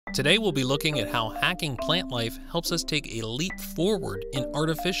Today we'll be looking at how hacking plant life helps us take a leap forward in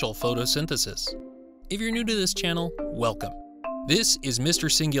artificial photosynthesis. If you're new to this channel, welcome. This is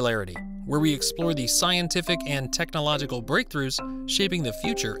Mr. Singularity, where we explore the scientific and technological breakthroughs shaping the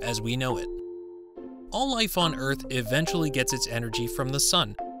future as we know it. All life on Earth eventually gets its energy from the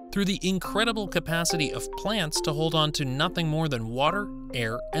sun, through the incredible capacity of plants to hold on to nothing more than water,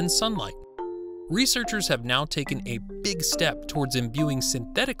 air, and sunlight. Researchers have now taken a big step towards imbuing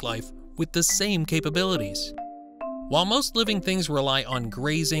synthetic life with the same capabilities. While most living things rely on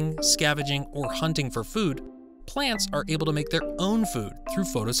grazing, scavenging, or hunting for food, plants are able to make their own food through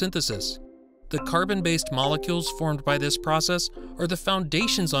photosynthesis. The carbon-based molecules formed by this process are the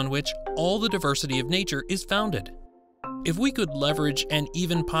foundations on which all the diversity of nature is founded. If we could leverage and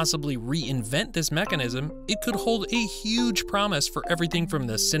even possibly reinvent this mechanism, it could hold a huge promise for everything from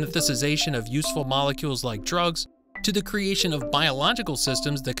the synthesization of useful molecules like drugs to the creation of biological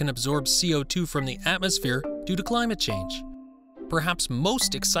systems that can absorb CO2 from the atmosphere due to climate change. Perhaps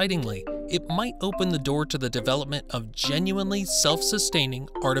most excitingly, it might open the door to the development of genuinely self-sustaining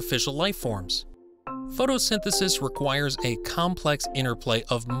artificial life forms. Photosynthesis requires a complex interplay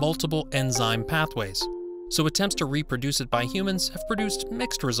of multiple enzyme pathways, so attempts to reproduce it by humans have produced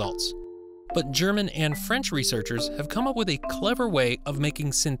mixed results. But German and French researchers have come up with a clever way of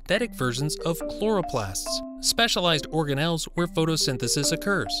making synthetic versions of chloroplasts, specialized organelles where photosynthesis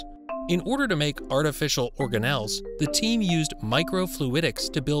occurs. In order to make artificial organelles, the team used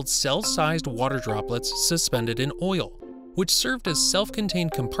microfluidics to build cell-sized water droplets suspended in oil, which served as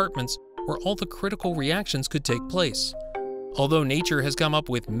self-contained compartments where all the critical reactions could take place. Although nature has come up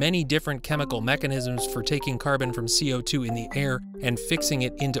with many different chemical mechanisms for taking carbon from CO2 in the air and fixing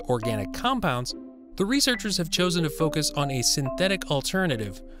it into organic compounds, the researchers have chosen to focus on a synthetic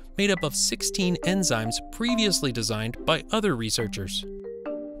alternative made up of 16 enzymes previously designed by other researchers.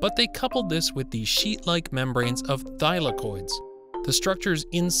 But they coupled this with the sheet-like membranes of thylakoids, the structures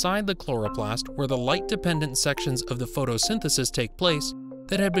inside the chloroplast where the light-dependent sections of the photosynthesis take place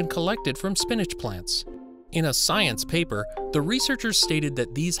that had been collected from spinach plants. In a science paper, the researchers stated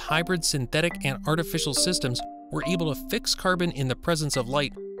that these hybrid synthetic and artificial systems were able to fix carbon in the presence of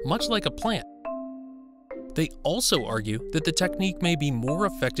light, much like a plant. They also argue that the technique may be more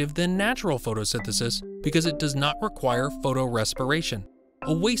effective than natural photosynthesis because it does not require photorespiration,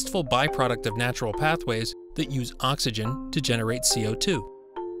 a wasteful byproduct of natural pathways that use oxygen to generate CO2.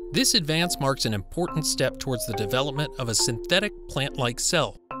 This advance marks an important step towards the development of a synthetic plant-like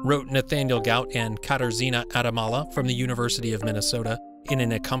cell, wrote Nathaniel Gout and Katarzyna Adamala from the University of Minnesota in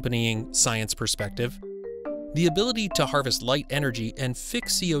an accompanying science perspective. The ability to harvest light energy and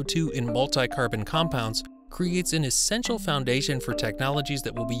fix CO2 in multi-carbon compounds creates an essential foundation for technologies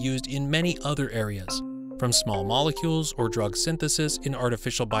that will be used in many other areas, from small molecules or drug synthesis in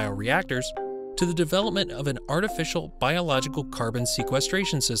artificial bioreactors to the development of an artificial biological carbon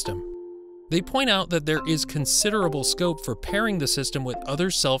sequestration system. They point out that there is considerable scope for pairing the system with other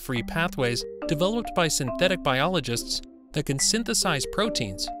cell-free pathways developed by synthetic biologists that can synthesize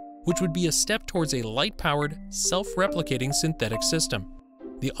proteins, which would be a step towards a light-powered, self-replicating synthetic system.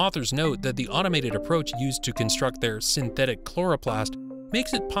 The authors note that the automated approach used to construct their synthetic chloroplast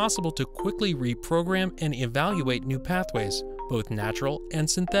makes it possible to quickly reprogram and evaluate new pathways, both natural and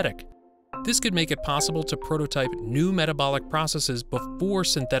synthetic. This could make it possible to prototype new metabolic processes before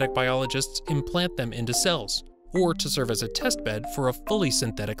synthetic biologists implant them into cells, or to serve as a testbed for a fully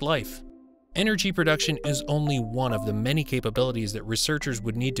synthetic life. Energy production is only one of the many capabilities that researchers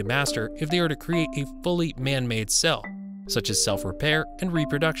would need to master if they are to create a fully man-made cell, such as self-repair and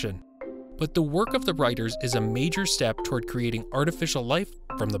reproduction. But the work of the writers is a major step toward creating artificial life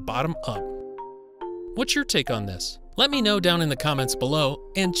from the bottom up. What's your take on this? Let me know down in the comments below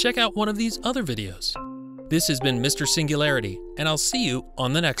and check out one of these other videos. This has been Mr. Singularity, and I'll see you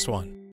on the next one.